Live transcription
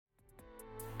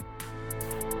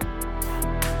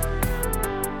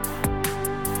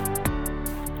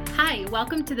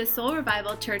welcome to the Soul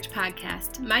Revival Church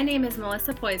podcast. My name is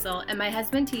Melissa Poisel, and my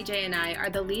husband TJ and I are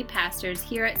the lead pastors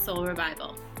here at Soul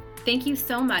Revival. Thank you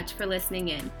so much for listening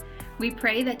in. We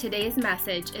pray that today's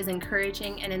message is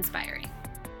encouraging and inspiring.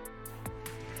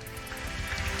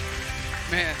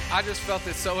 Man, I just felt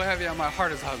it so heavy on my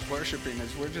heart as I was worshiping,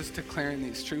 as we're just declaring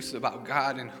these truths about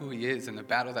God and who He is and the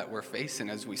battle that we're facing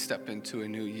as we step into a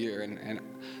new year. And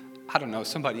I don't know,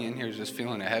 somebody in here is just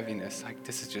feeling a heaviness, like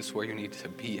this is just where you need to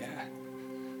be at.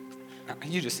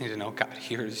 You just need to know God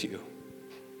hears you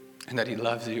and that He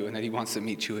loves you and that He wants to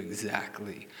meet you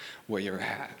exactly where you're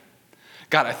at.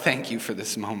 God, I thank you for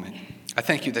this moment. I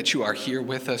thank you that you are here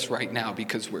with us right now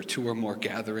because where two or more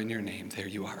gather in your name, there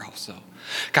you are also.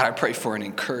 God, I pray for an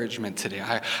encouragement today.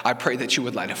 I pray that you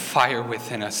would light a fire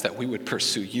within us, that we would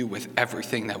pursue you with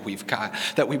everything that we've got,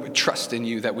 that we would trust in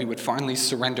you, that we would finally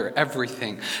surrender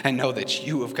everything and know that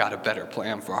you have got a better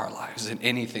plan for our lives than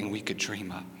anything we could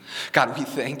dream of. God, we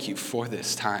thank you for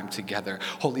this time together.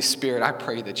 Holy Spirit, I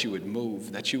pray that you would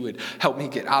move, that you would help me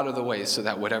get out of the way so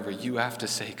that whatever you have to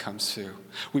say comes through.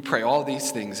 We pray all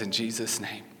these things in Jesus'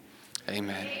 name.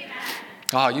 Amen.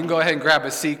 Oh, you can go ahead and grab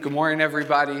a seat. Good morning,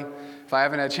 everybody. If I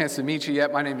haven't had a chance to meet you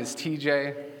yet, my name is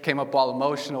TJ. Came up all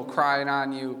emotional, crying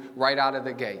on you right out of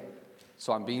the gate.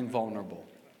 So I'm being vulnerable.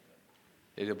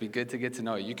 It'll be good to get to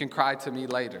know you. You can cry to me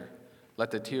later.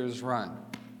 Let the tears run.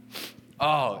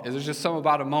 Oh, there's just something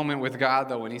about a moment with God,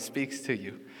 though, when He speaks to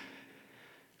you.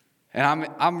 And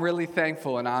I'm really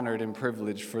thankful and honored and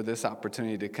privileged for this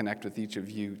opportunity to connect with each of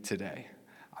you today.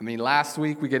 I mean, last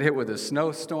week we get hit with a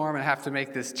snowstorm and have to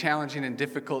make this challenging and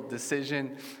difficult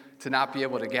decision to not be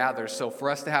able to gather. So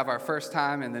for us to have our first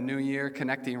time in the new year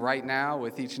connecting right now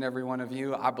with each and every one of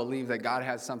you, I believe that God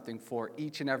has something for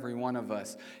each and every one of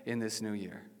us in this new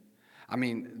year. I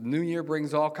mean, New Year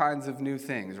brings all kinds of new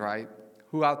things, right?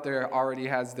 Who out there already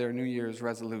has their New Year's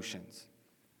resolutions?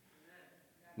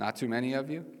 Not too many of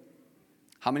you?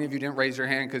 How many of you didn't raise your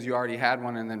hand because you already had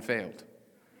one and then failed?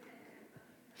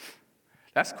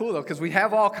 That's cool, though, because we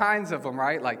have all kinds of them,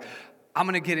 right? Like, I'm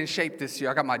going to get in shape this year.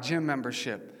 I got my gym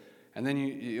membership. And then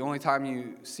the only time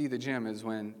you see the gym is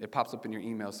when it pops up in your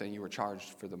email saying you were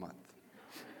charged for the month.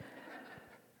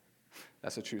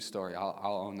 That's a true story.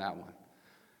 I'll own that one.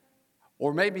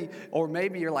 Or maybe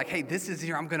you're like, hey, this is the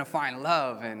year I'm going to find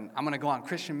love, and I'm going to go on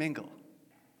Christian Mingle.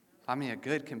 Find me a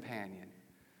good companion.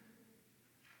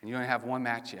 And you only have one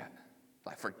match yet.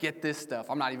 Like, forget this stuff.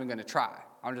 I'm not even going to try.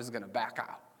 I'm just going to back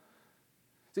out.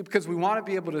 See, because we want to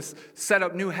be able to set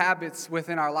up new habits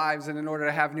within our lives, and in order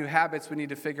to have new habits, we need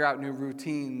to figure out new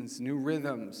routines, new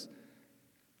rhythms,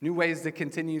 new ways to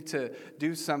continue to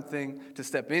do something, to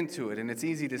step into it. And it's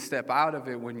easy to step out of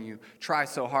it when you try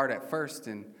so hard at first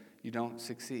and you don't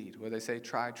succeed. Where they say,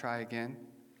 try again.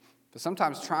 But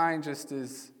sometimes trying just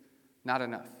is not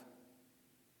enough.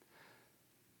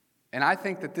 And I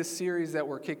think that this series that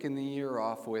we're kicking the year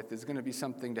off with is going to be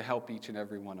something to help each and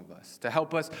every one of us. To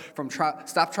help us from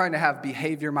stop trying to have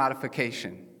behavior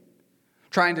modification.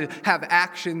 Trying to have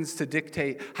actions to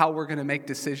dictate how we're going to make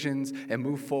decisions and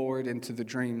move forward into the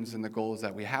dreams and the goals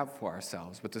that we have for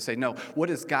ourselves. But to say, no, what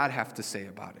does God have to say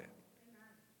about it?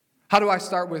 How do I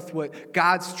start with what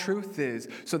God's truth is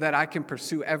so that I can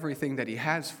pursue everything that He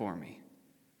has for me?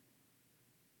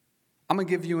 I'm going to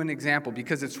give you an example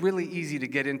because it's really easy to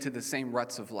get into the same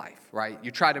ruts of life, right? You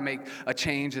try to make a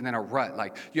change and then a rut.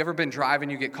 Like, you ever been driving,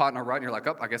 you get caught in a rut, and you're like,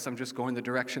 oh, I guess I'm just going the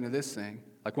direction of this thing.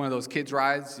 Like one of those kids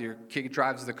rides, your kid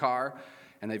drives the car,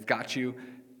 and they've got you,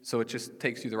 so it just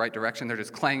takes you the right direction. They're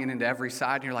just clanging into every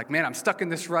side, and you're like, man, I'm stuck in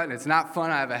this rut, and it's not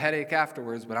fun. I have a headache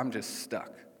afterwards, but I'm just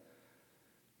stuck.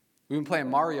 We've been playing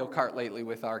Mario Kart lately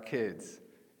with our kids.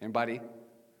 Anybody?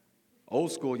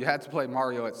 Old school, you had to play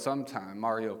Mario at some time,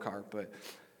 Mario Kart, but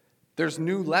there's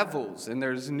new levels and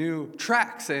there's new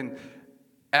tracks. And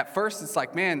at first it's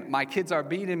like, man, my kids are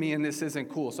beating me and this isn't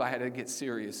cool, so I had to get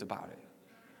serious about it.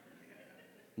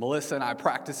 Melissa and I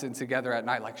practicing together at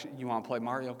night, like, you want to play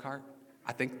Mario Kart?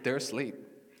 I think they're asleep.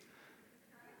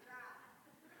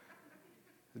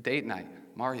 Date night,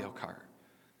 Mario Kart.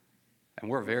 And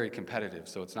we're very competitive,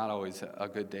 so it's not always a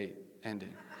good date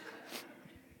ending.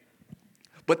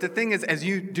 But the thing is, as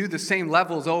you do the same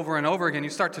levels over and over again, you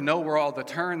start to know where all the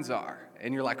turns are.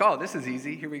 And you're like, oh, this is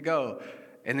easy, here we go.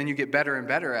 And then you get better and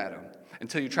better at them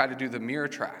until you try to do the mirror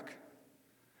track.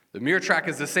 The mirror track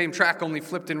is the same track, only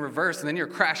flipped in reverse, and then you're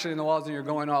crashing in the walls and you're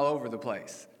going all over the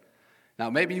place. Now,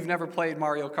 maybe you've never played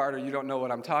Mario Kart or you don't know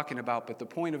what I'm talking about, but the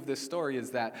point of this story is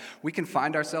that we can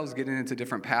find ourselves getting into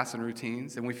different paths and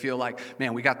routines, and we feel like,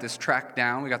 man, we got this track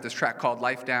down, we got this track called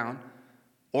life down.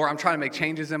 Or I'm trying to make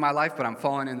changes in my life, but I'm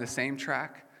falling in the same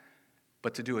track.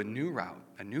 But to do a new route,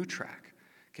 a new track,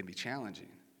 can be challenging.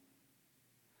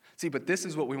 See, but this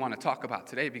is what we want to talk about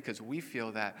today because we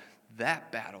feel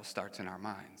that battle starts in our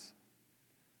minds.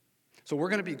 So we're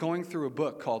going to be going through a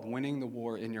book called Winning the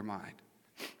War in Your Mind.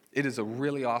 It is a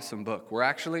really awesome book. We're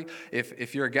actually,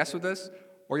 if you're a guest with us,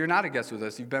 or you're not a guest with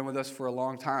us, you've been with us for a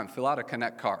long time, fill out a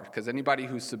Connect card, because anybody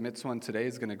who submits one today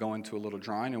is going to go into a little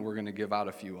drawing, and we're going to give out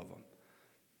a few of them.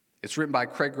 It's written by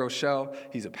Craig Groeschel.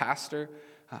 He's a pastor,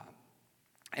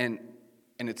 and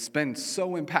it's been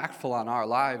so impactful on our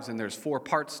lives, and there's 4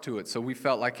 parts to it, so we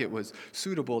felt like it was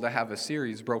suitable to have a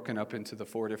series broken up into the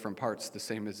 4 different parts, the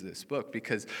same as this book,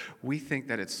 because we think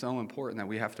that it's so important that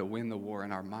we have to win the war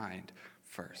in our mind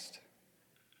first.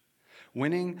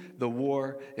 Winning the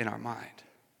war in our mind.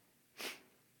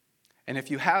 And if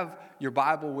you have your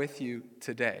Bible with you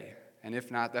today, and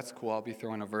if not, that's cool. I'll be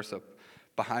throwing a verse up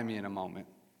behind me in a moment.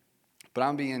 But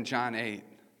I'm being John 8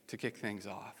 to kick things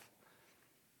off.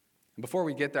 And before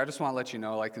we get there, I just want to let you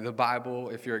know, like the Bible,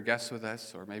 if you're a guest with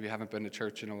us, or maybe haven't been to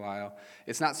church in a while,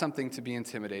 it's not something to be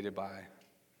intimidated by.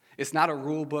 It's not a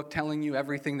rule book telling you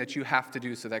everything that you have to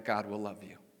do so that God will love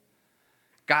you.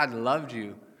 God loved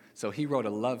you, so he wrote a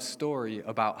love story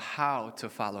about how to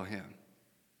follow him.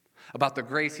 About the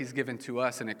grace he's given to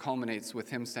us, and it culminates with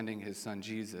him sending his son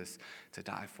Jesus to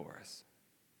die for us.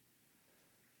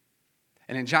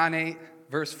 And in John 8,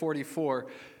 verse 44,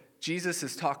 Jesus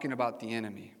is talking about the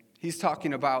enemy. He's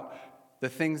talking about the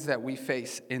things that we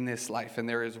face in this life, and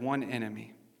there is one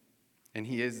enemy, and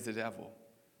he is the devil.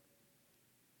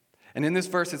 And in this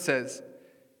verse it says,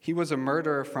 he was a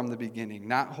murderer from the beginning,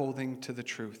 not holding to the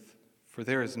truth, for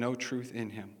there is no truth in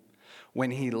him.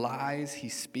 When he lies, he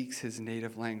speaks his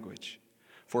native language,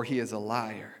 for he is a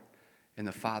liar and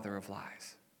the father of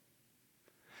lies.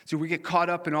 So we get caught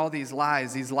up in all these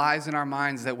lies in our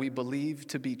minds that we believe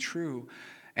to be true,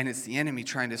 and it's the enemy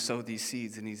trying to sow these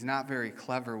seeds, and he's not very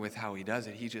clever with how he does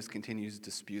it. He just continues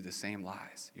to spew the same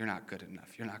lies. You're not good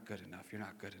enough. You're not good enough. You're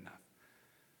not good enough.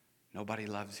 Nobody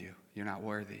loves you. You're not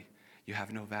worthy. You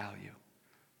have no value.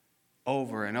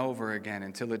 Over and over again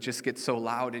until it just gets so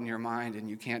loud in your mind and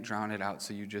you can't drown it out,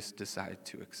 so you just decide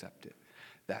to accept it.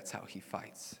 That's how he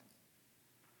fights.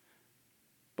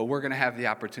 But we're going to have the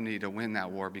opportunity to win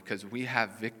that war because we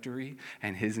have victory,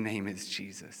 and his name is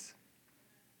Jesus.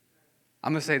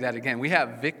 I'm going to say that again. We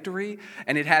have victory,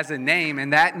 and it has a name,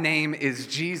 and that name is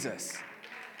Jesus.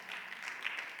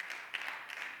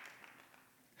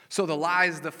 So the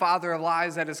lies, the father of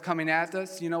lies that is coming at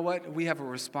us, you know what? We have a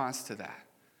response to that.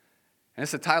 And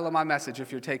it's the title of my message,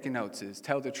 if you're taking notes, is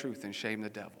Tell the Truth and Shame the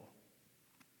Devil.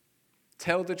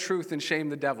 Tell the truth and shame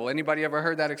the devil. Anybody ever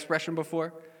heard that expression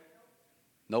before?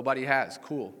 Nobody has.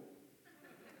 Cool.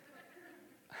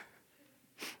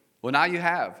 Well, now you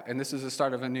have, and this is the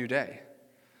start of a new day.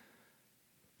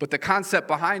 But the concept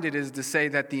behind it is to say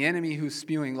that the enemy who's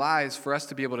spewing lies, for us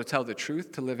to be able to tell the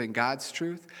truth, to live in God's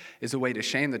truth, is a way to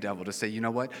shame the devil, to say, you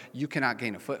know what? You cannot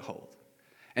gain a foothold.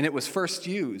 And it was first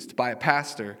used by a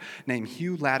pastor named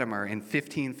Hugh Latimer in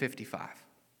 1555.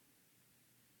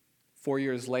 4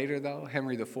 years later, though,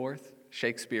 Henry IV,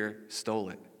 Shakespeare stole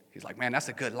it. He's like, man, that's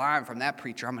a good line from that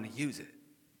preacher. I'm going to use it.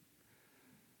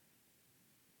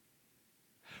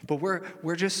 But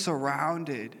we're just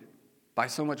surrounded by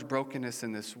so much brokenness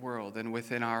in this world and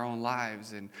within our own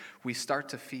lives, and we start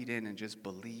to feed in and just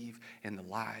believe in the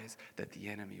lies that the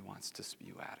enemy wants to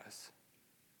spew at us.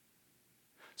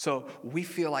 So we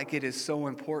feel like it is so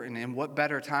important, and what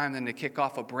better time than to kick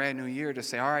off a brand new year to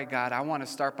say, all right, God, I want to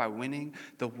start by winning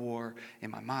the war in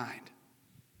my mind.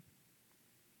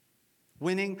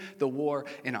 Winning the war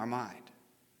in our mind.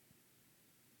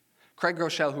 Craig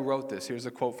Groeschel, who wrote this, here's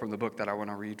a quote from the book that I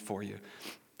want to read for you.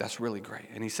 That's really great.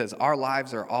 And he says, our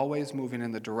lives are always moving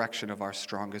in the direction of our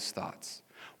strongest thoughts.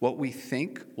 What we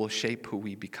think will shape who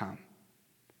we become.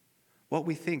 What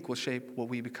we think will shape what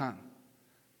we become.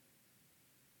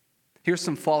 Here's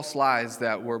some false lies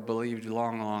that were believed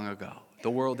long, long ago. The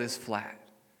world is flat.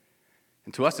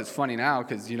 And to us, it's funny now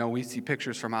because, we see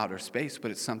pictures from outer space,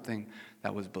 but it's something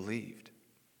that was believed.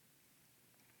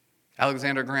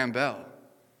 Alexander Graham Bell,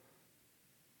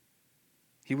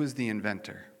 he was the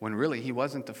inventor, when really he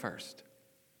wasn't the first.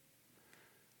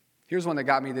 Here's one that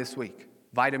got me this week.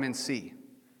 Vitamin C.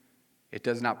 It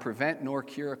does not prevent nor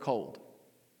cure a cold.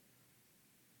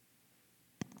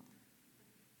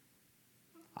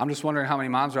 I'm just wondering how many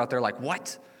moms are out there like,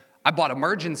 what? I bought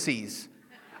Emergencies.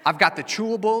 I've got the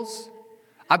chewables.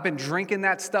 I've been drinking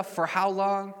that stuff for how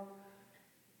long?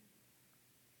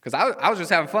 Because I was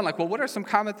just having fun. Like, well, what are some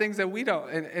common things that we don't?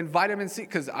 And vitamin C,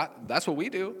 because that's what we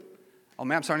do. Oh,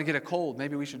 man, I'm starting to get a cold.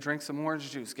 Maybe we should drink some orange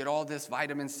juice, get all this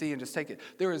vitamin C and just take it.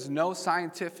 There is no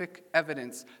scientific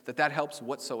evidence that helps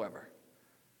whatsoever.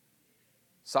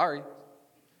 Sorry.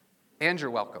 And you're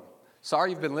welcome. Sorry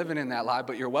you've been living in that lie,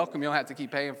 but you're welcome. You don't have to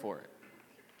keep paying for it.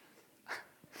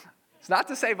 It's not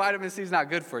to say vitamin C is not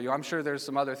good for you. I'm sure there's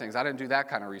some other things. I didn't do that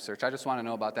kind of research. I just want to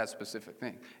know about that specific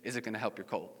thing. Is it going to help your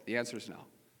cold? The answer is no.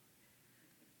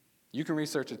 You can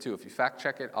research it too. If you fact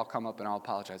check it, I'll come up and I'll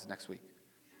apologize next week.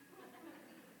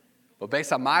 But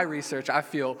based on my research, I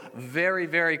feel very,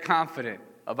 very confident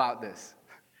about this.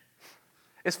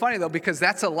 It's funny though, because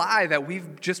that's a lie that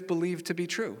we've just believed to be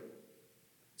true.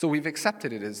 So we've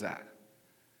accepted it as that.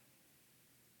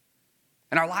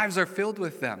 And our lives are filled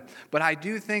with them. But I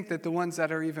do think that the ones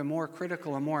that are even more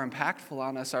critical and more impactful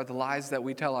on us are the lies that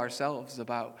we tell ourselves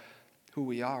about who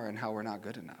we are and how we're not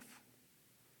good enough.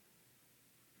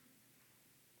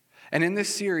 And in this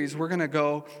series, we're going to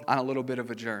go on a little bit of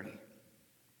a journey.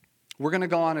 We're going to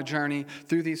go on a journey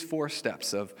through these 4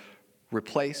 steps of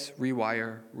replace,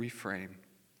 rewire, reframe,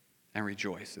 and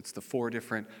rejoice. It's the 4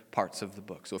 different parts of the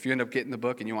book. So if you end up getting the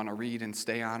book and you want to read and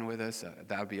stay on with us,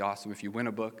 that would be awesome. If you win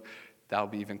a book, that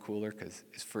would be even cooler because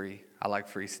it's free. I like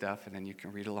free stuff, and then you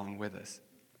can read along with us.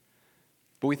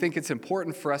 But we think it's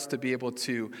important for us to be able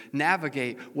to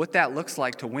navigate what that looks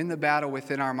like to win the battle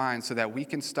within our minds so that we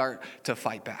can start to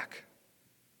fight back.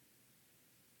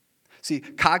 See,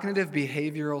 cognitive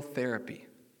behavioral therapy,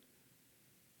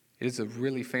 it is a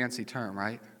really fancy term,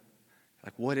 right?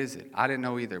 Like, what is it? I didn't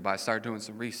know either, but I started doing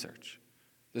some research.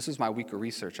 This was my week of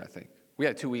research, I think. We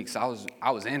had 2 weeks. I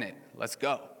was in it. Let's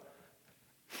go.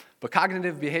 But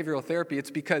cognitive behavioral therapy, it's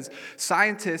because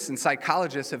scientists and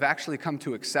psychologists have actually come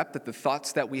to accept that the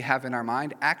thoughts that we have in our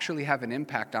mind actually have an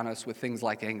impact on us with things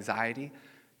like anxiety,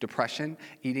 depression,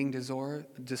 eating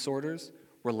disorders,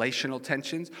 relational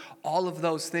tensions, all of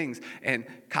those things. And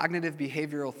cognitive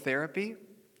behavioral therapy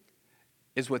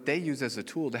is what they use as a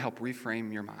tool to help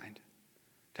reframe your mind,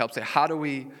 to help say, how do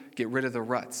we get rid of the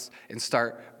ruts and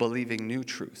start believing new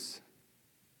truths?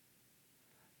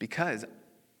 Because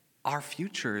our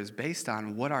future is based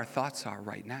on what our thoughts are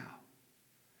right now.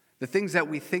 The things that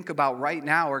we think about right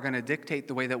now are going to dictate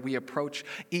the way that we approach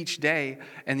each day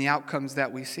and the outcomes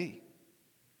that we see.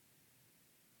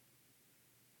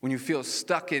 When you feel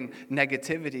stuck in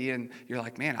negativity and you're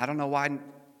like, man, I don't know why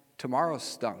tomorrow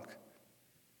stunk.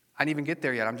 I didn't even get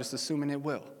there yet. I'm just assuming it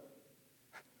will.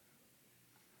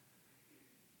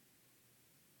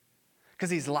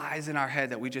 Because these lies in our head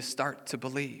that we just start to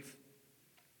believe.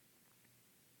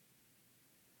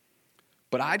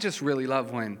 But I just really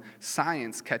love when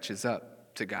science catches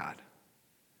up to God.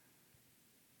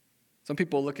 Some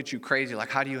people look at you crazy, like,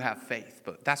 how do you have faith?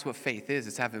 But that's what faith is.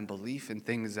 It's having belief in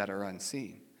things that are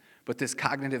unseen. But this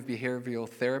cognitive behavioral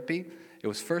therapy, it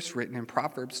was first written in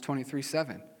Proverbs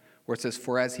 23:7, where it says,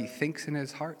 for as he thinks in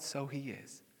his heart, so he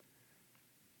is.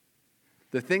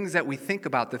 The things that we think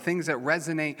about, the things that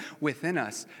resonate within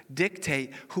us,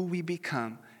 dictate who we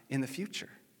become in the future.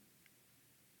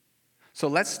 So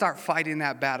let's start fighting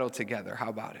that battle together. How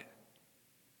about it?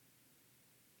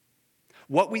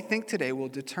 What we think today will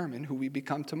determine who we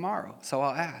become tomorrow. So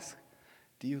I'll ask,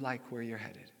 do you like where you're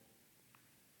headed?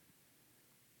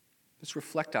 Just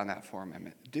reflect on that for a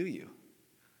minute. Do you?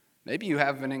 Maybe you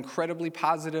have an incredibly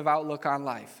positive outlook on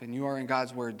life and you are in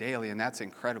God's word daily, and that's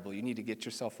incredible. You need to get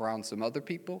yourself around some other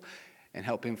people and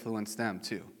help influence them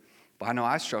too. But I know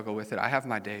I struggle with it. I have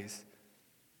my days.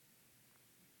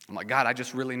 I'm like, God, I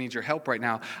just really need your help right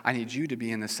now. I need you to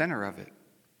be in the center of it.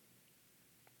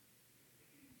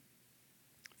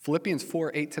 Philippians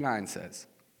 4:8-9 says,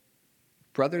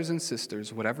 brothers and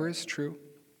sisters, whatever is true,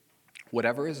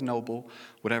 whatever is noble,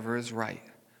 whatever is right,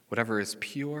 whatever is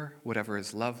pure, whatever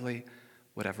is lovely,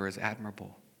 whatever is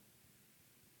admirable.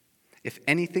 If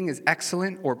anything is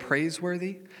excellent or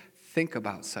praiseworthy, think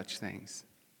about such things.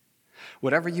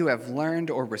 Whatever you have learned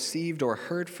or received or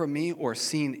heard from me or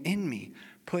seen in me,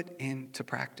 put into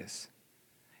practice,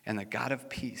 and the God of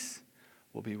peace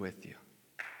will be with you.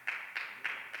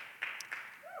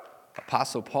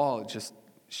 Apostle Paul just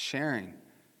sharing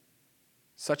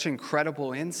such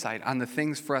incredible insight on the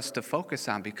things for us to focus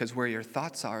on, because where your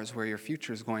thoughts are is where your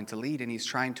future is going to lead, and he's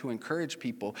trying to encourage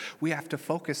people. We have to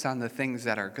focus on the things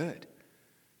that are good.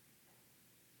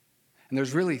 And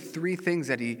there's really 3 things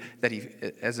that he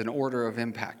as an order of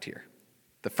impact here.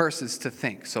 The first is to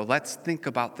think. So let's think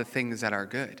about the things that are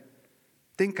good.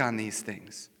 Think on these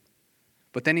things.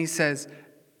 But then he says,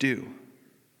 do.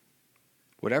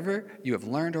 Whatever you have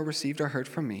learned or received or heard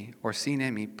from me or seen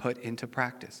in me, put into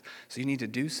practice. So you need to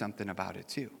do something about it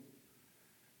too.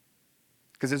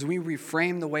 Because as we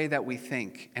reframe the way that we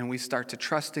think and we start to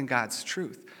trust in God's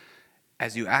truth,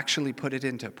 as you actually put it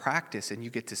into practice and you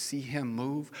get to see him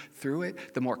move through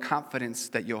it, the more confidence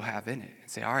that you'll have in it. And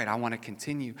say, all right, I want to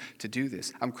continue to do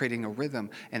this. I'm creating a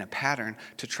rhythm and a pattern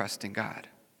to trust in God.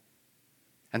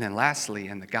 And then lastly,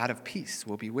 and the God of peace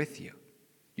will be with you.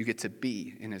 You get to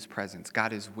be in his presence.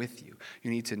 God is with you. You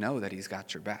need to know that he's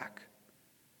got your back.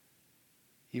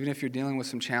 Even if you're dealing with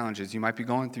some challenges, you might be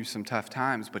going through some tough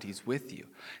times, but he's with you.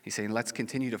 He's saying, let's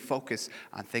continue to focus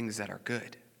on things that are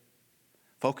good.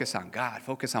 Focus on God.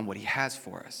 Focus on what he has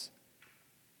for us.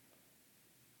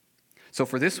 So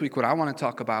for this week, what I want to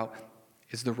talk about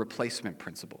is the replacement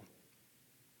principle.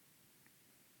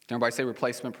 Can everybody say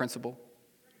replacement principle?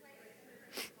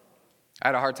 I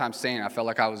had a hard time saying it. I felt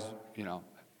like I was,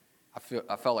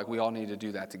 I felt like we all need to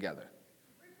do that together.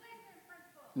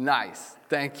 Nice.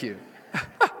 Thank you.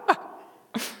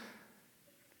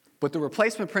 But the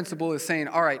replacement principle is saying,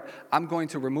 all right, I'm going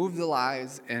to remove the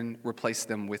lies and replace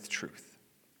them with truth.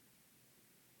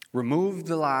 Remove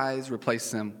the lies,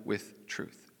 replace them with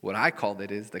truth. What I called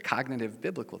it is the cognitive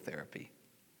biblical therapy.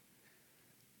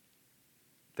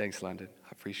 Thanks, London. I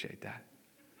appreciate that.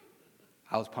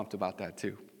 I was pumped about that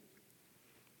too.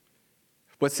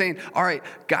 But saying, all right,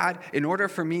 God, in order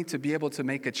for me to be able to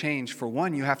make a change, for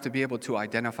one, you have to be able to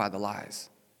identify the lies.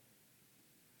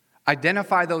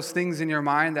 Identify those things in your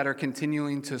mind that are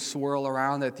continuing to swirl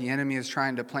around, that the enemy is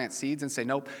trying to plant seeds, and say,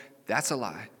 nope, that's a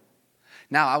lie.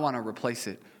 Now I want to replace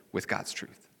it with God's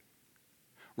truth.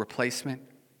 Replacement.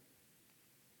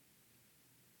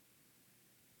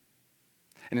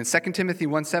 And in 2 Timothy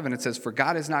 1:7, it says, for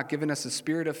God has not given us a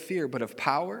spirit of fear, but of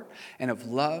power and of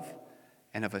love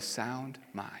and of a sound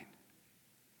mind.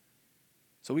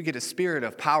 So we get a spirit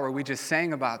of power. We just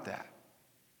sang about that.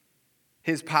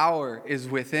 His power is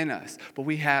within us, but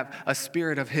we have a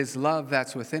spirit of his love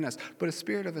that's within us, but a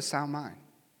spirit of a sound mind.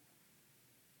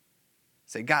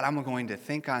 Say, God, I'm going to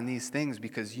think on these things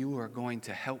because you are going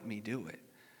to help me do it.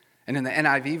 And in the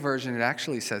NIV version, it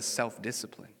actually says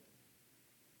self-discipline.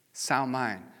 Sound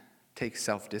mind takes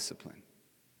self-discipline.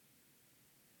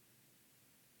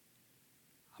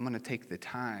 I'm going to take the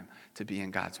time to be in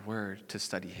God's word, to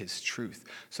study his truth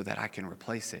so that I can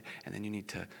replace it. And then you need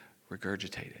to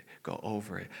regurgitate it, go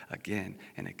over it again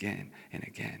and again and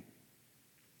again.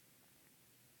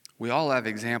 We all have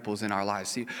examples in our lives.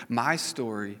 See, my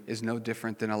story is no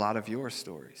different than a lot of your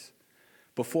stories.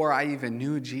 Before I even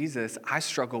knew Jesus, I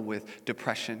struggled with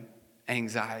depression,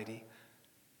 anxiety,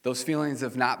 those feelings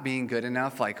of not being good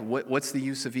enough, like what's the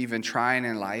use of even trying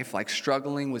in life, like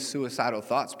struggling with suicidal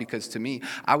thoughts, because to me,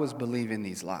 I was believing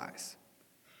these lies.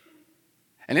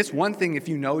 And it's one thing if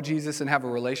you know Jesus and have a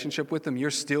relationship with him,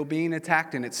 you're still being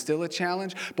attacked and it's still a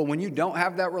challenge. But when you don't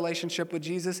have that relationship with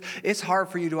Jesus, it's hard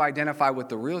for you to identify what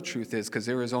the real truth is because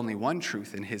there is only one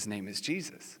truth and his name is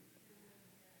Jesus.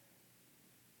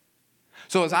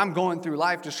 So as I'm going through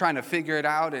life just trying to figure it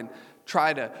out and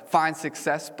try to find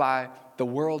success by the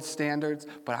world's standards,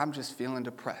 but I'm just feeling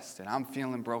depressed and I'm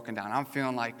feeling broken down. I'm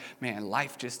feeling like, man,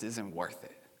 life just isn't worth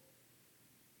it.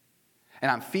 And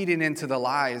I'm feeding into the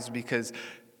lies because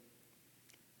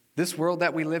this world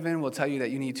that we live in will tell you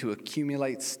that you need to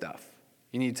accumulate stuff.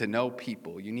 You need to know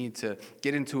people. You need to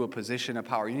get into a position of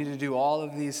power. You need to do all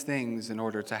of these things in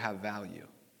order to have value.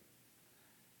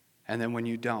 And then when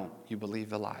you don't, you believe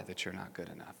the lie that you're not good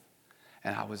enough.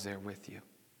 And I was there with you.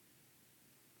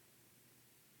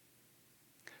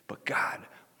 But God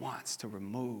wants to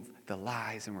remove the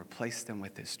lies and replace them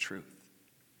with his truth.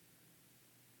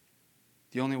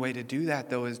 The only way to do that,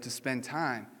 though, is to spend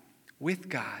time with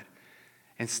God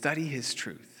and study his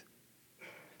truth.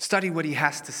 Study what he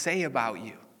has to say about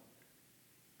you,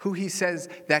 who he says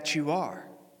that you are.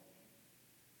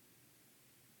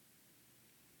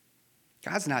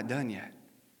 God's not done yet.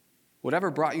 Whatever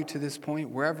brought you to this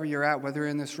point, wherever you're at, whether you're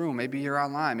in this room, maybe you're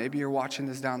online, maybe you're watching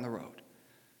this down the road.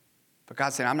 But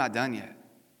God said, I'm not done yet.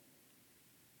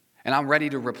 And I'm ready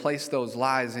to replace those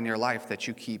lies in your life that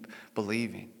you keep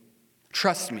believing.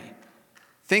 Trust me.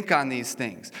 Think on these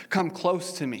things. Come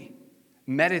close to me.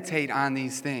 Meditate on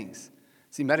these things.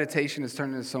 See, meditation has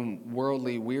turned into some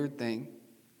worldly, weird thing.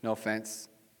 No offense.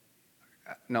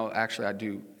 No, actually, I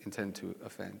do intend to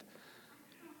offend.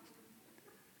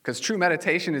 Because true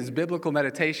meditation is, biblical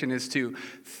meditation is to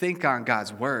think on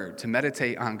God's word, to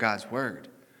meditate on God's word.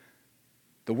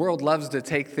 The world loves to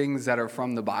take things that are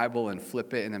from the Bible and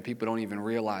flip it, and then people don't even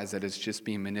realize that it's just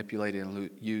being manipulated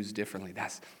and used differently.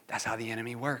 That's how the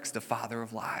enemy works, the father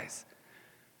of lies.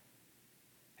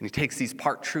 And he takes these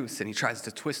part truths and he tries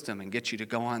to twist them and get you to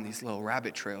go on these little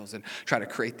rabbit trails and try to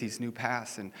create these new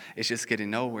paths, and it's just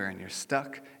getting nowhere, and you're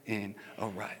stuck in a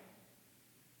rut.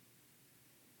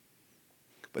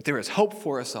 But there is hope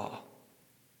for us all.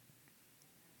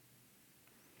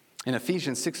 In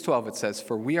Ephesians 6:12 it says,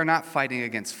 "For we are not fighting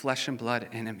against flesh and blood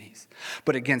enemies,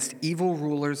 but against evil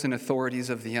rulers and authorities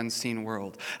of the unseen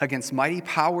world, against mighty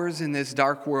powers in this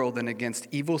dark world, and against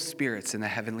evil spirits in the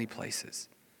heavenly places."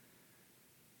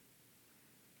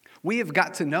 We have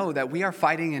got to know that we are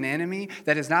fighting an enemy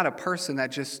that is not a person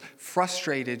that just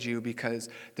frustrated you because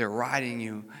they're riding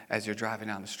you as you're driving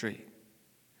down the street,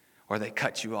 or they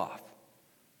cut you off,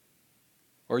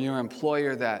 or your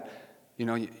employer that,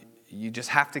 you just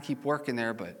have to keep working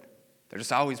there, but they're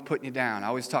just always putting you down,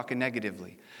 always talking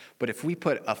negatively. But if we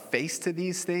put a face to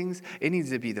these things, it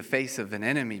needs to be the face of an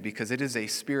enemy because it is a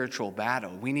spiritual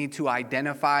battle. We need to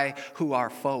identify who our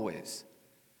foe is,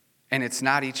 and it's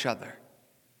not each other.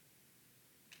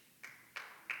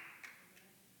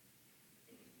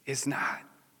 It's not.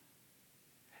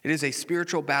 It is a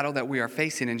spiritual battle that we are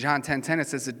facing. In John 10:10, it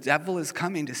says, "The devil is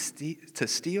coming to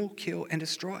steal, kill, and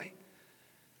destroy."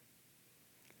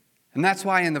 And that's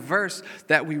why in the verse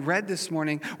that we read this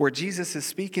morning, where Jesus is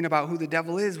speaking about who the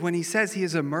devil is, when he says he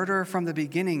is a murderer from the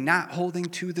beginning, not holding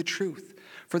to the truth,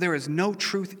 for there is no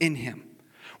truth in him.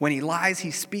 When he lies,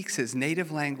 he speaks his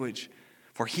native language,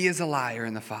 for he is a liar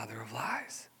and the father of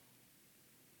lies.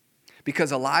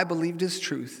 Because a lie believed as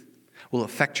truth will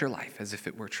affect your life as if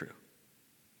it were true.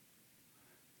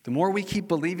 The more we keep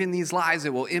believing these lies,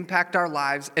 it will impact our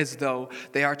lives as though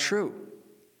they are true.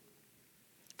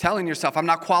 Telling yourself, "I'm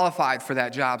not qualified for that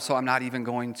job, so I'm not even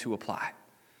going to apply.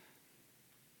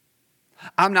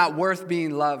 I'm not worth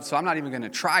being loved, so I'm not even going to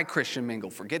try Christian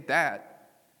mingle. Forget that.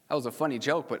 That was a funny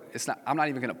joke, but I'm not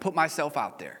even going to put myself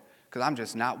out there because I'm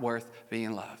just not worth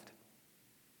being loved.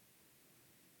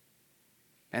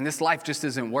 And this life just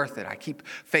isn't worth it. I keep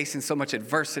facing so much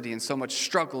adversity and so much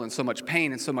struggle and so much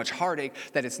pain and so much heartache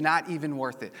that it's not even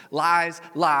worth it." Lies,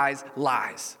 lies,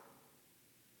 lies.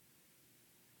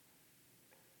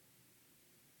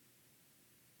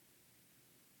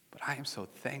 But I am so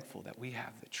thankful that we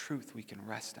have the truth we can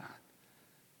rest on.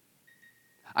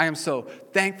 I am so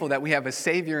thankful that we have a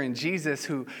Savior in Jesus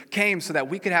who came so that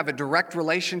we could have a direct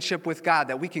relationship with God,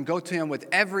 that we can go to him with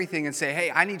everything and say, "Hey,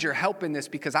 I need your help in this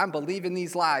because I'm believing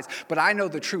these lies, but I know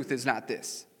the truth is not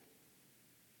this.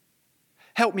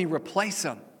 Help me replace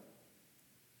them."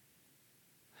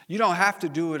 You don't have to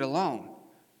do it alone.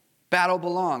 Battle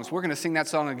belongs. We're going to sing that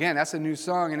song again. That's a new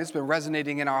song, and it's been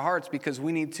resonating in our hearts because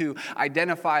we need to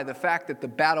identify the fact that the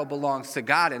battle belongs to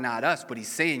God and not us, but he's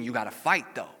saying you got to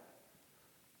fight, though.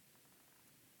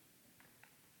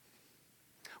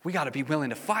 We got to be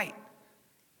willing to fight.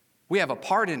 We have a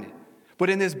part in it. But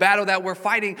in this battle that we're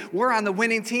fighting, we're on the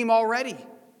winning team already.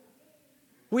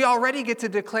 We already get to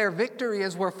declare victory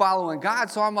as we're following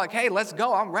God. So I'm like, hey, let's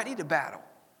go. I'm ready to battle.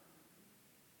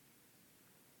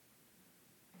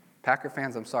 Packer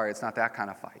fans, I'm sorry, it's not that kind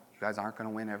of fight. You guys aren't going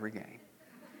to win every game.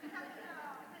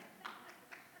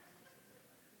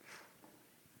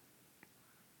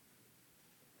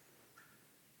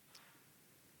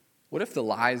 What if the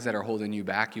lies that are holding you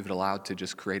back, you've allowed to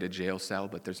just create a jail cell,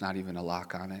 but there's not even a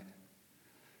lock on it?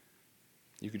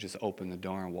 You could just open the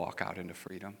door and walk out into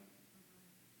freedom.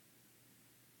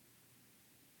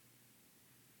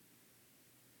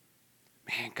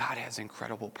 Man, God has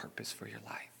incredible purpose for your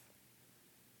life.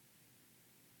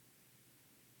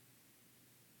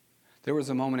 There was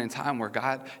a moment in time where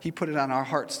God, he put it on our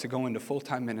hearts to go into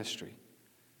full-time ministry.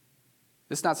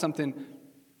 This is not something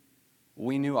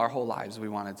we knew our whole lives we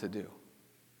wanted to do.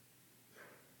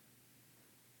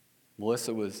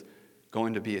 Melissa was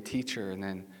going to be a teacher and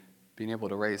then being able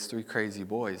to raise 3 crazy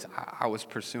boys. I was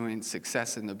pursuing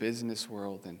success in the business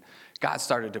world, and God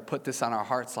started to put this on our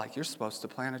hearts like, you're supposed to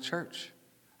plant a church.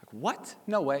 Like, what?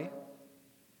 No way.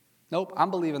 Nope,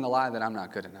 I'm believing the lie that I'm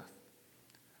not good enough.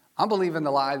 I'm believing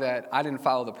the lie that I didn't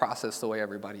follow the process the way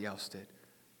everybody else did.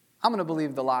 I'm going to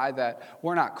believe the lie that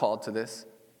we're not called to this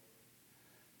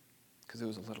because it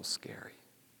was a little scary.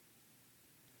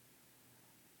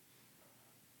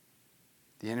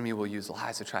 The enemy will use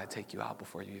lies to try to take you out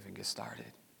before you even get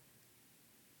started.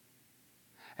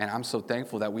 And I'm so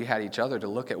thankful that we had each other to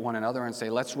look at one another and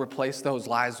say, let's replace those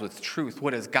lies with truth.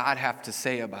 What does God have to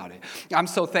say about it? I'm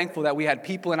so thankful that we had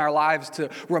people in our lives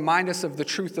to remind us of the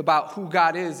truth about who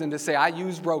God is and to say, I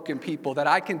use broken people, that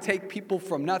I can take people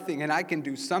from nothing and I can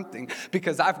do something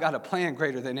because I've got a plan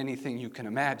greater than anything you can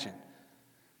imagine.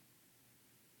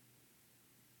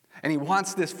 And he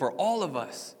wants this for all of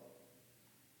us.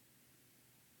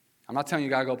 I'm not telling you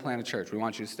got to go plant a church. We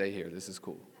want you to stay here. This is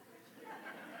cool.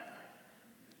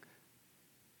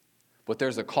 But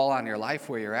there's a call on your life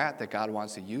where you're at that God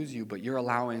wants to use you, but you're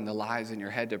allowing the lies in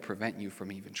your head to prevent you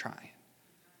from even trying.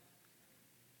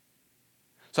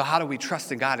 So how do we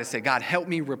trust in God to say, God, help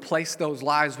me replace those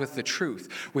lies with the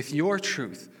truth, with your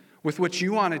truth, with what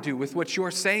you want to do, with what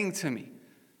you're saying to me?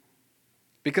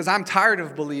 Because I'm tired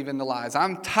of believing the lies.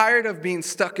 I'm tired of being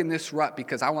stuck in this rut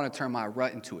because I want to turn my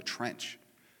rut into a trench.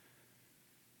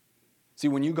 See,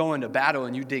 when you go into battle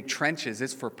and you dig trenches,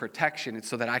 it's for protection. It's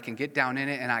so that I can get down in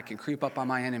it and I can creep up on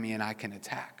my enemy and I can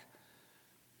attack.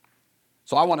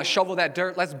 So I want to shovel that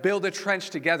dirt. Let's build a trench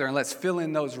together and let's fill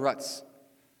in those ruts.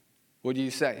 What do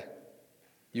you say?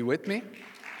 You with me?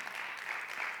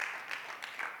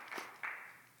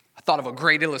 I thought of a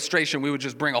great illustration. We would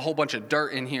just bring a whole bunch of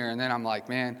dirt in here, and then I'm like,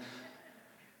 man,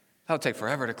 that would take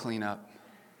forever to clean up.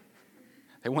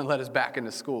 They wouldn't let us back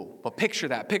into school. But picture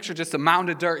that. Picture just a mound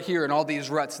of dirt here and all these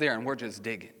ruts there, and we're just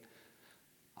digging.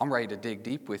 I'm ready to dig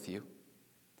deep with you.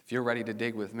 If you're ready to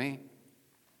dig with me.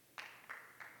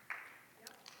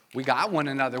 We got one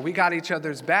another. We got each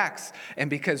other's backs. And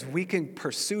because we can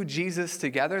pursue Jesus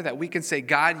together, that we can say,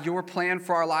 God, your plan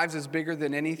for our lives is bigger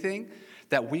than anything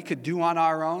that we could do on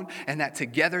our own, and that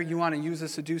together you want to use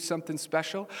us to do something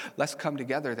special, let's come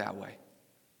together that way.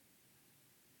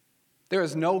 There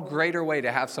is no greater way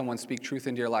to have someone speak truth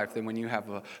into your life than when you have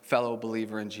a fellow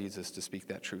believer in Jesus to speak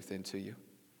that truth into you.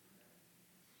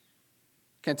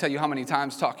 Can't tell you how many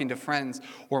times talking to friends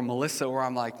or Melissa where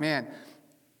I'm like, man,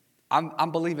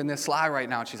 I'm believing this lie right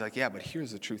now. And she's like, yeah, but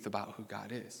here's the truth about who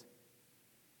God is.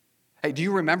 Hey, do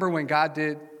you remember when God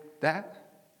did that?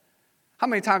 How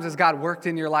many times has God worked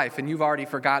in your life and you've already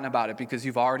forgotten about it because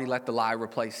you've already let the lie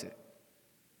replace it?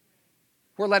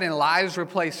 We're letting lies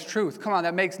replace truth. Come on,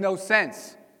 that makes no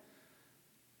sense.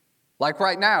 Like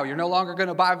right now, you're no longer going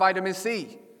to buy vitamin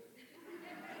C.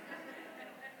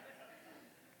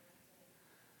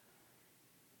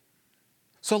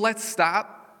 So let's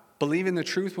stop believing the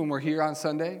truth when we're here on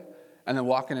Sunday and then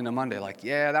walking into Monday like,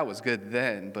 yeah, that was good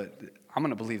then, but I'm going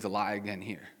to believe the lie again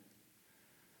here.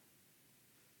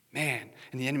 Man,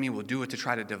 and the enemy will do it to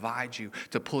try to divide you,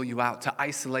 to pull you out, to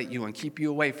isolate you and keep you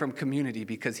away from community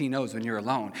because he knows when you're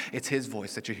alone, it's his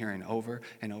voice that you're hearing over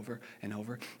and over and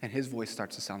over, and his voice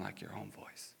starts to sound like your own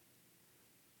voice.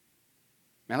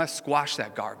 Man, let's squash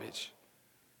that garbage.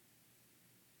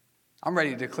 I'm ready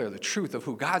to declare the truth of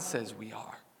who God says we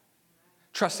are.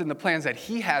 Trust in the plans that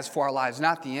he has for our lives,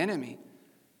 not the enemy.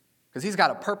 Because he's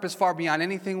got a purpose far beyond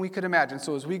anything we could imagine.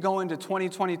 So as we go into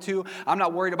 2022, I'm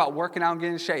not worried about working out and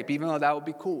getting in shape, even though that would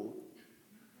be cool.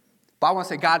 But I want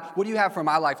to say, God, what do you have for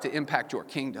my life to impact your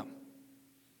kingdom?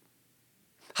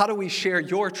 How do we share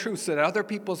your truth so that other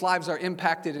people's lives are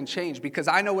impacted and changed? Because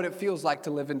I know what it feels like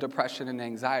to live in depression and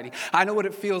anxiety. I know what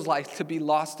it feels like to be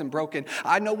lost and broken.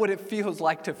 I know what it feels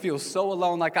like to feel so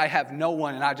alone, like I have no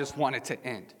one and I just want it to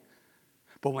end.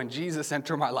 But when Jesus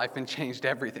entered my life and changed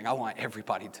everything, I want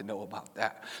everybody to know about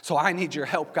that. So I need your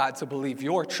help, God, to believe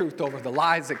your truth over the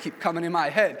lies that keep coming in my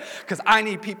head, because I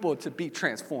need people to be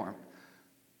transformed.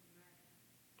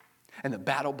 And the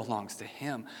battle belongs to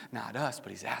him, not us, but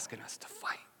he's asking us to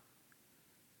fight.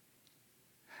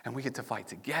 And we get to fight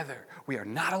together. We are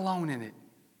not alone in it.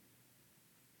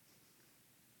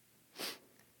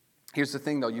 Here's the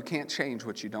thing, though. You can't change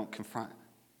what you don't confront.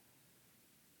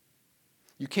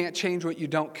 You can't change what you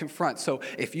don't confront. So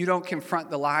if you don't confront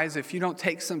the lies, if you don't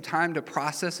take some time to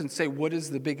process and say, what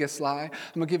is the biggest lie?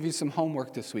 I'm going to give you some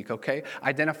homework this week, okay?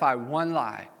 Identify one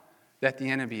lie that the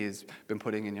enemy has been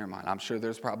putting in your mind. I'm sure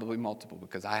there's probably multiple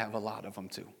because I have a lot of them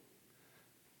too.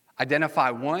 Identify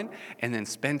one and then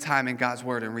spend time in God's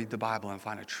word and read the Bible and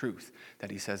find a truth that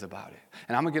he says about it.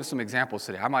 And I'm going to give some examples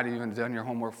today. I might have even done your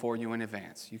homework for you in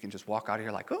advance. You can just walk out of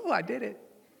here like, oh, I did it.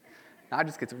 Now I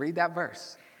just get to read that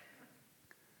verse.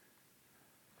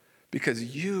 Because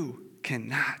you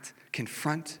cannot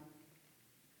confront,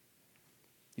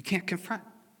 you can't confront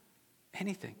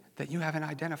anything that you haven't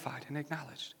identified and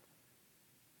acknowledged.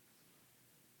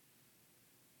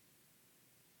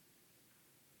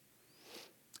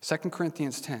 Second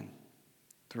Corinthians 10,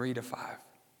 3-5.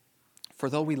 For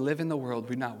though we live in the world,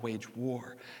 we do not wage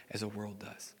war as the world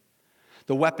does.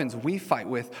 The weapons we fight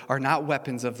with are not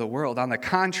weapons of the world. On the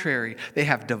contrary, they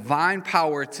have divine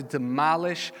power to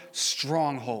demolish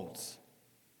strongholds.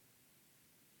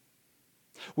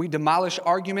 We demolish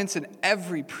arguments and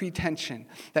every pretension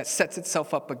that sets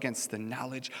itself up against the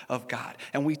knowledge of God.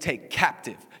 And we take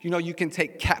captive. You know, you can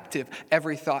take captive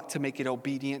every thought to make it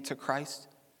obedient to Christ.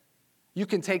 You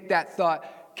can take that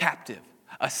thought captive.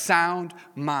 A sound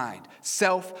mind,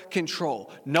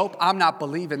 self-control. Nope, I'm not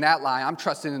believing that lie. I'm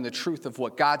trusting in the truth of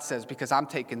what God says because I'm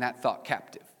taking that thought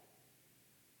captive.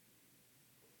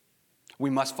 We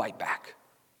must fight back.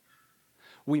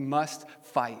 We must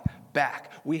fight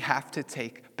back. We have to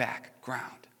take back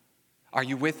ground. Are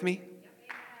you with me?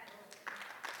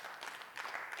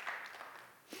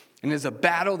 And it's a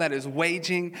battle that is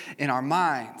waging in our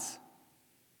minds.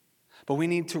 But we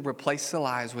need to replace the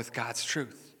lies with God's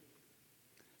truth.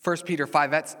 1 Peter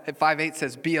 5:8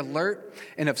 says, "Be alert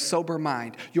and of sober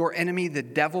mind. Your enemy, the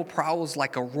devil, prowls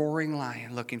like a roaring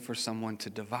lion looking for someone to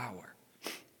devour."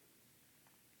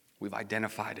 We've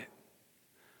identified it.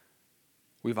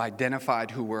 We've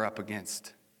identified who we're up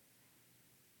against.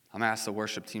 I'm going to ask the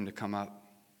worship team to come up.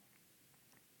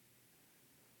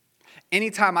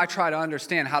 Anytime I try to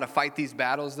understand how to fight these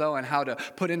battles, though, and how to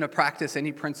put into practice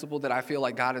any principle that I feel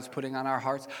like God is putting on our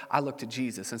hearts, I look to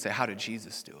Jesus and say, how did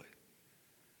Jesus do it?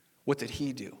 What did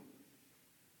he do?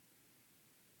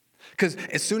 Because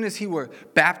as soon as he were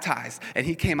baptized and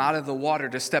he came out of the water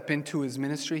to step into his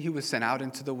ministry, he was sent out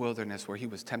into the wilderness where he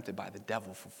was tempted by the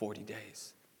devil for 40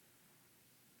 days.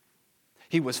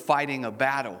 He was fighting a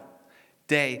battle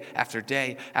day after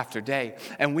day after day.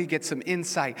 And we get some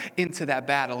insight into that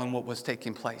battle and what was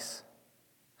taking place.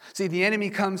 See, the enemy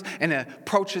comes and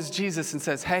approaches Jesus and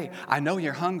says, hey, I know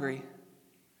you're hungry.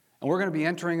 And we're going to be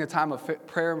entering a time of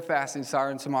prayer and fasting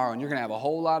starting tomorrow. And you're going to have a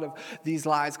whole lot of these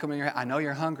lies coming in your head. I know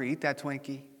you're hungry. Eat that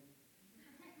Twinkie.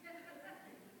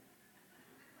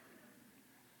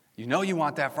 You know you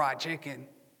want that fried chicken.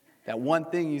 That one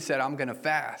thing you said, I'm going to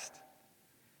fast.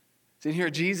 So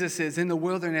here Jesus is in the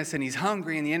wilderness and he's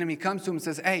hungry, and the enemy comes to him and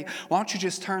says, hey, why don't you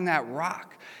just turn that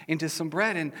rock into some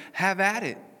bread and have at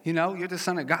it? You know, you're the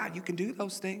Son of God. You can do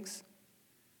those things.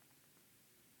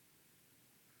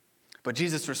 But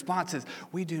Jesus' response is,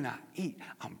 we do not eat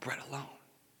on bread alone.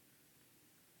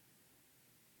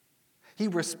 He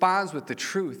responds with the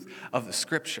truth of the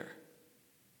Scripture,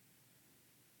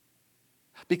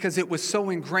 because it was so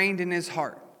ingrained in his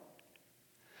heart.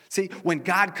 See, when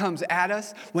God comes at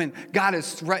us, when God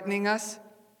is threatening us,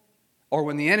 or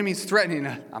when the enemy's threatening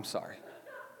us, I'm sorry.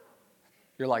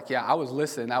 You're like, yeah, I was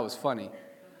listening. That was funny.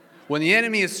 When the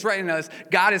enemy is threatening us,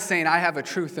 God is saying, I have a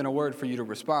truth and a word for you to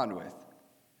respond with.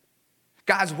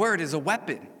 God's word is a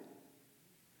weapon.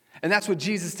 And that's what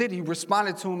Jesus did. He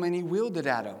responded to him and he wielded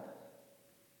at him.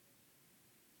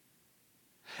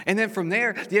 And then from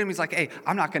there, the enemy's like, hey,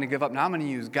 I'm not going to give up. Now I'm going to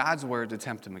use God's word to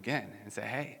tempt him again and say,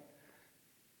 hey,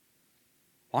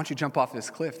 why don't you jump off this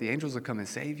cliff? The angels will come and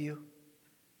save you,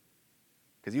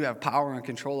 because you have power and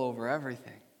control over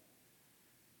everything.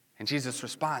 And Jesus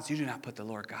responds, you do not put the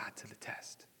Lord God to the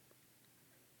test.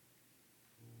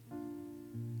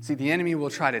 See, the enemy will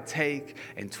try to take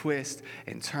and twist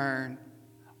and turn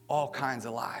all kinds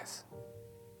of lies.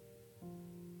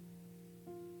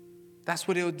 That's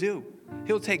what he'll do.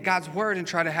 He'll take God's word and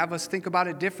try to have us think about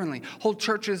it differently. Whole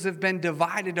churches have been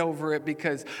divided over it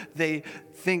because they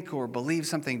think or believe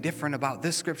something different about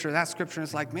this scripture, that scripture. And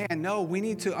it's like, man, no, we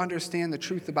need to understand the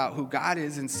truth about who God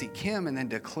is and seek him, and then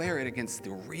declare it against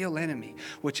the real enemy,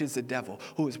 which is the devil,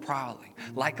 who is prowling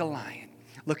like a lion,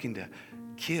 looking to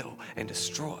kill and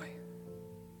destroy.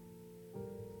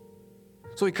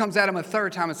 So he comes at him a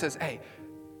third time and says, hey,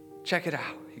 check it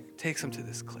out. He takes him to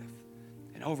this cliff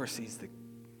and oversees the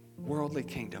worldly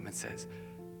kingdom and says,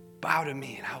 bow to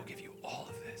me and I will give you all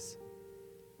of this.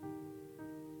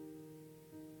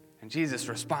 And Jesus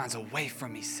responds, away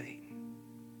from me, Satan.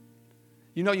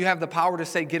 You know you have the power to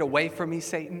say, get away from me,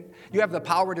 Satan. You have the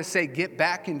power to say, get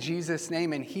back in Jesus'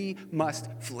 name, and he must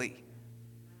flee.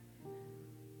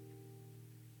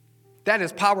 That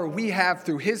is power we have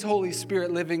through his Holy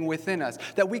Spirit living within us,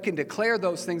 that we can declare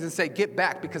those things and say, get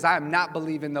back, because I am not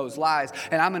believing those lies,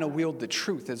 and I'm going to wield the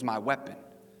truth as my weapon.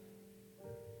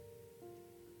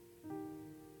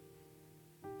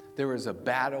 There is a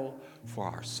battle for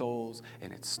our souls,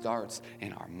 and it starts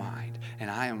in our mind. And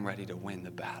I am ready to win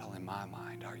the battle in my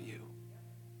mind. Are you?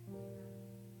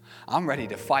 I'm ready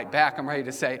to fight back. I'm ready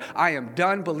to say, I am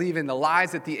done believing the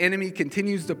lies that the enemy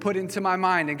continues to put into my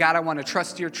mind. And God, I want to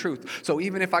trust your truth. So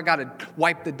even if I got to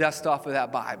wipe the dust off of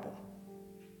that Bible,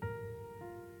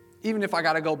 even if I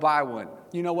got to go buy one,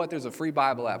 you know what? There's a free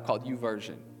Bible app called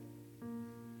YouVersion.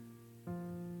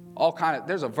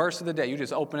 There's a verse of the day. You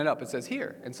just open it up. It says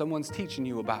here, and someone's teaching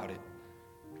you about it.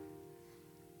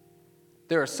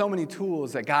 There are so many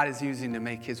tools that God is using to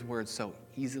make his word so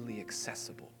easily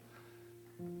accessible.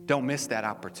 Don't miss that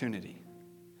opportunity.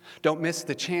 Don't miss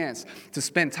the chance to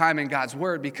spend time in God's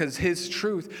word, because his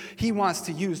truth, he wants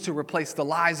to use to replace the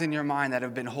lies in your mind that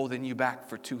have been holding you back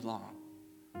for too long.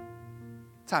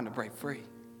 It's time to break free.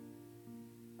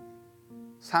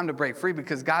 It's time to break free,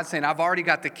 because God's saying, I've already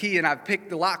got the key and I've picked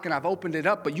the lock and I've opened it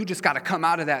up, but you just got to come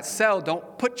out of that cell.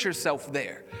 Don't put yourself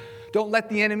there. Don't let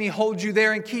the enemy hold you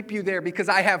there and keep you there, because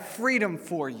I have freedom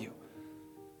for you.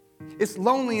 It's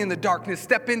lonely in the darkness.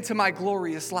 Step into my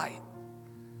glorious light.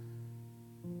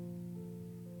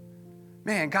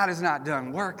 Man, God is not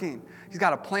done working. He's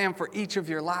got a plan for each of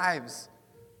your lives.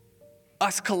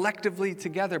 Us collectively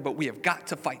together, but we have got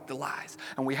to fight the lies.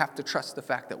 And we have to trust the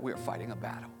fact that we are fighting a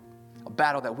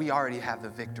battle that we already have the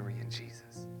victory in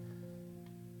Jesus.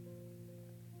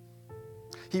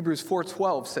 Hebrews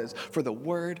 4:12 says, "For the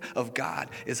word of God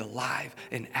is alive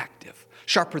and active,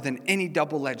 sharper than any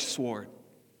double-edged sword.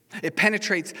 It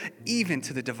penetrates even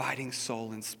to the dividing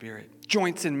soul and spirit,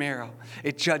 joints and marrow.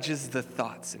 It judges the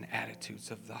thoughts and attitudes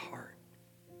of the heart."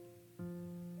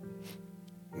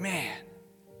 Man.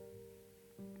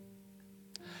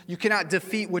 You cannot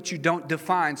defeat what you don't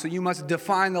define, so you must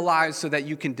define the lies so that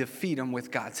you can defeat them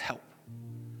with God's help.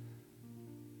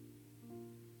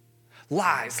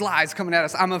 Lies coming at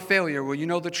us. I'm a failure. Well, you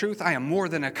know the truth? I am more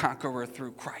than a conqueror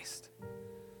through Christ.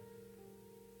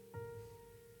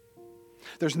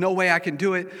 There's no way I can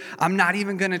do it. I'm not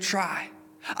even going to try.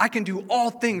 I can do all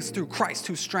things through Christ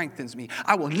who strengthens me.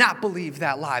 I will not believe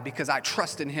that lie because I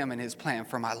trust in him and his plan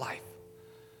for my life.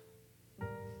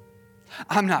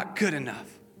 I'm not good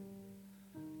enough.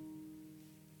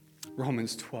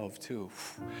 Romans 12:2.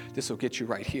 This will get you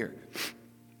right here.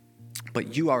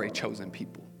 But you are a chosen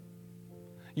people.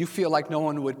 You feel like no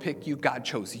one would pick you. God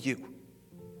chose you.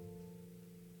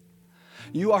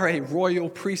 You are a royal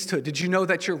priesthood. Did you know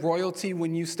that you're royalty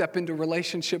when you step into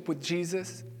relationship with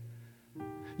Jesus?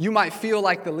 You might feel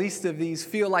like the least of these,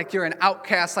 feel like you're an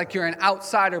outcast, like you're an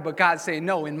outsider, but God's saying,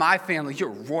 no, in my family, you're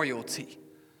royalty.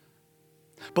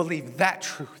 Believe that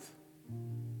truth.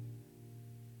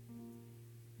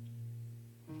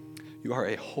 You are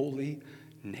a holy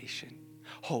nation.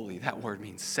 Holy, that word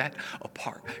means set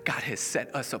apart. God has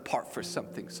set us apart for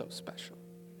something so special.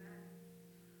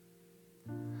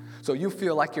 So you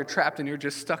feel like you're trapped and you're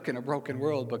just stuck in a broken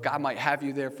world, but God might have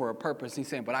you there for a purpose. He's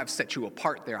saying, but I've set you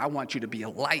apart there. I want you to be a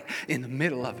light in the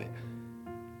middle of it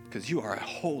because you are a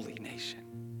holy nation.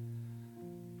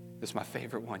 This is my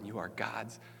favorite one. You are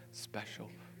God's special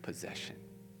possession.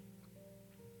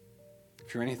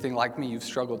 If you're anything like me, you've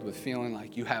struggled with feeling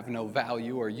like you have no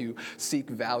value, or you seek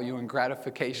value and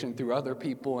gratification through other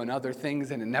people and other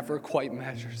things, and it never quite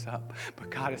measures up. But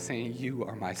God is saying, you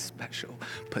are my special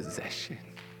possession.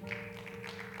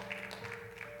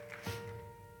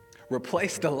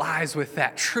 Replace the lies with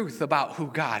that truth about who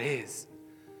God is.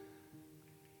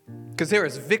 Because there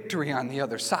is victory on the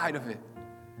other side of it.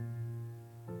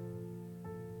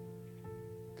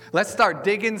 Let's start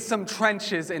digging some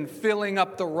trenches and filling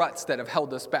up the ruts that have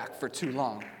held us back for too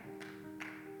long.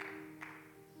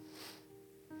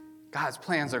 God's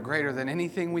plans are greater than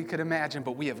anything we could imagine,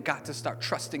 but we have got to start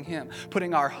trusting him,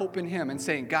 putting our hope in him and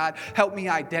saying, God, help me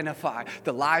identify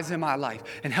the lies in my life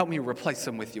and help me replace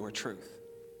them with your truth.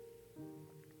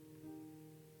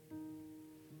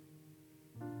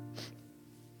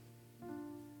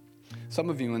 Some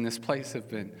of you in this place have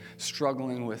been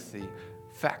struggling with the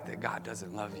fact that God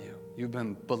doesn't love you. You've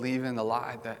been believing the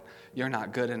lie that you're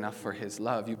not good enough for his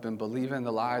love. You've been believing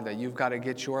the lie that you've got to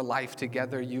get your life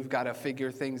together. You've got to figure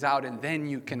things out and then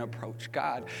you can approach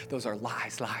God. Those are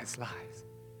lies.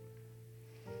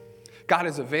 God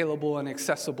is available and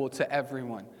accessible to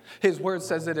everyone. His word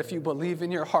says that if you believe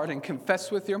in your heart and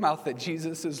confess with your mouth that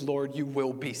Jesus is Lord, you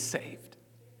will be saved.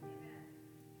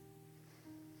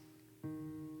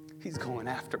 He's going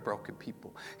after broken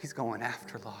people. He's going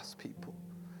after lost people.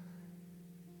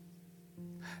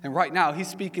 And right now, he's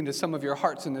speaking to some of your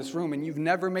hearts in this room, and you've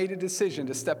never made a decision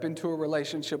to step into a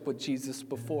relationship with Jesus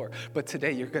before. But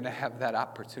today, you're going to have that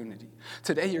opportunity.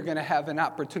 Today, you're going to have an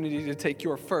opportunity to take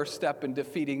your first step in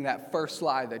defeating that first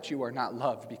lie that you are not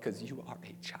loved because you are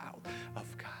a child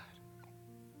of God.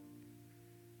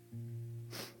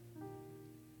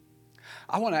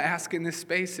 I want to ask in this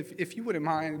space, if you wouldn't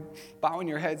mind bowing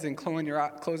your heads and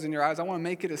closing your eyes, I want to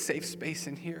make it a safe space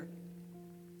in here.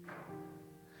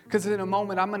 Because in a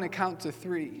moment, I'm going to count to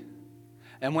 3.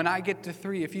 And when I get to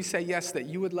 3, if you say yes, that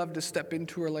you would love to step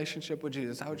into a relationship with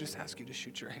Jesus, I would just ask you to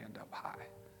shoot your hand up high.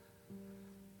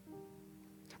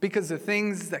 Because the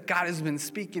things that God has been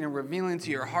speaking and revealing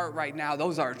to your heart right now,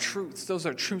 those are truths. Those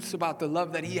are truths about the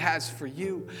love that he has for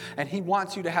you. And he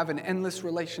wants you to have an endless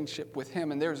relationship with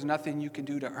him. And there's nothing you can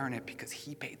do to earn it because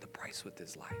he paid the price with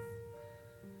his life.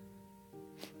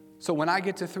 So when I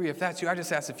get to 3, if that's you, I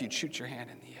just ask if you'd shoot your hand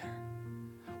in the air.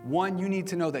 1, you need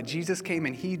to know that Jesus came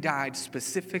and he died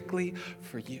specifically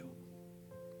for you.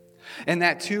 And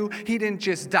that 2, he didn't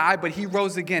just die, but he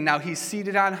rose again. Now he's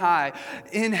seated on high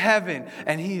in heaven,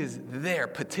 and he is there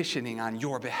petitioning on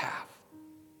your behalf.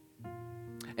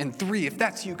 And 3, if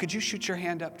that's you, could you shoot your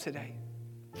hand up today?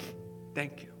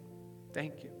 Thank you.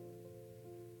 Thank you.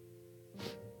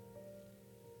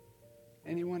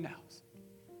 Anyone else?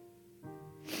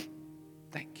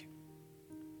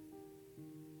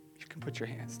 put your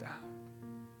hands down.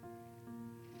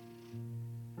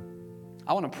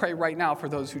 I want to pray right now for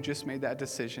those who just made that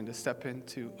decision to step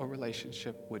into a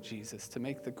relationship with Jesus, to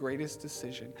make the greatest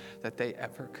decision that they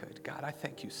ever could. God, I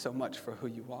thank you so much for who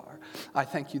you are. I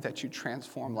thank you that you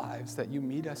transform lives, that you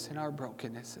meet us in our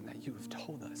brokenness, and that you have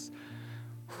told us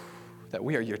that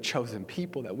we are your chosen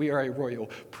people, that we are a royal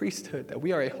priesthood, that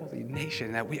we are a holy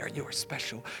nation, that we are your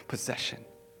special possession.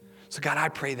 So God, I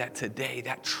pray that today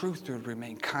that truth would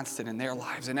remain constant in their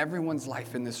lives and everyone's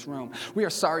life in this room. We are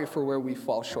sorry for where we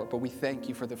fall short, but we thank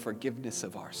you for the forgiveness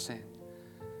of our sin.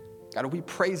 God, we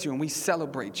praise you and we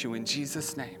celebrate you in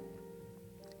Jesus' name.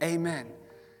 Amen.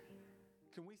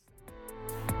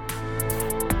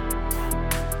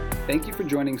 Thank you for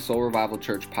joining Soul Revival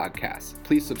Church podcast.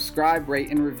 Please subscribe, rate,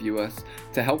 and review us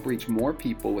to help reach more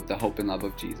people with the hope and love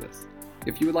of Jesus.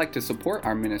 If you would like to support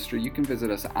our ministry, you can visit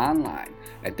us online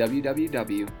at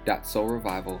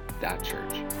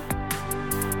www.soulrevival.church.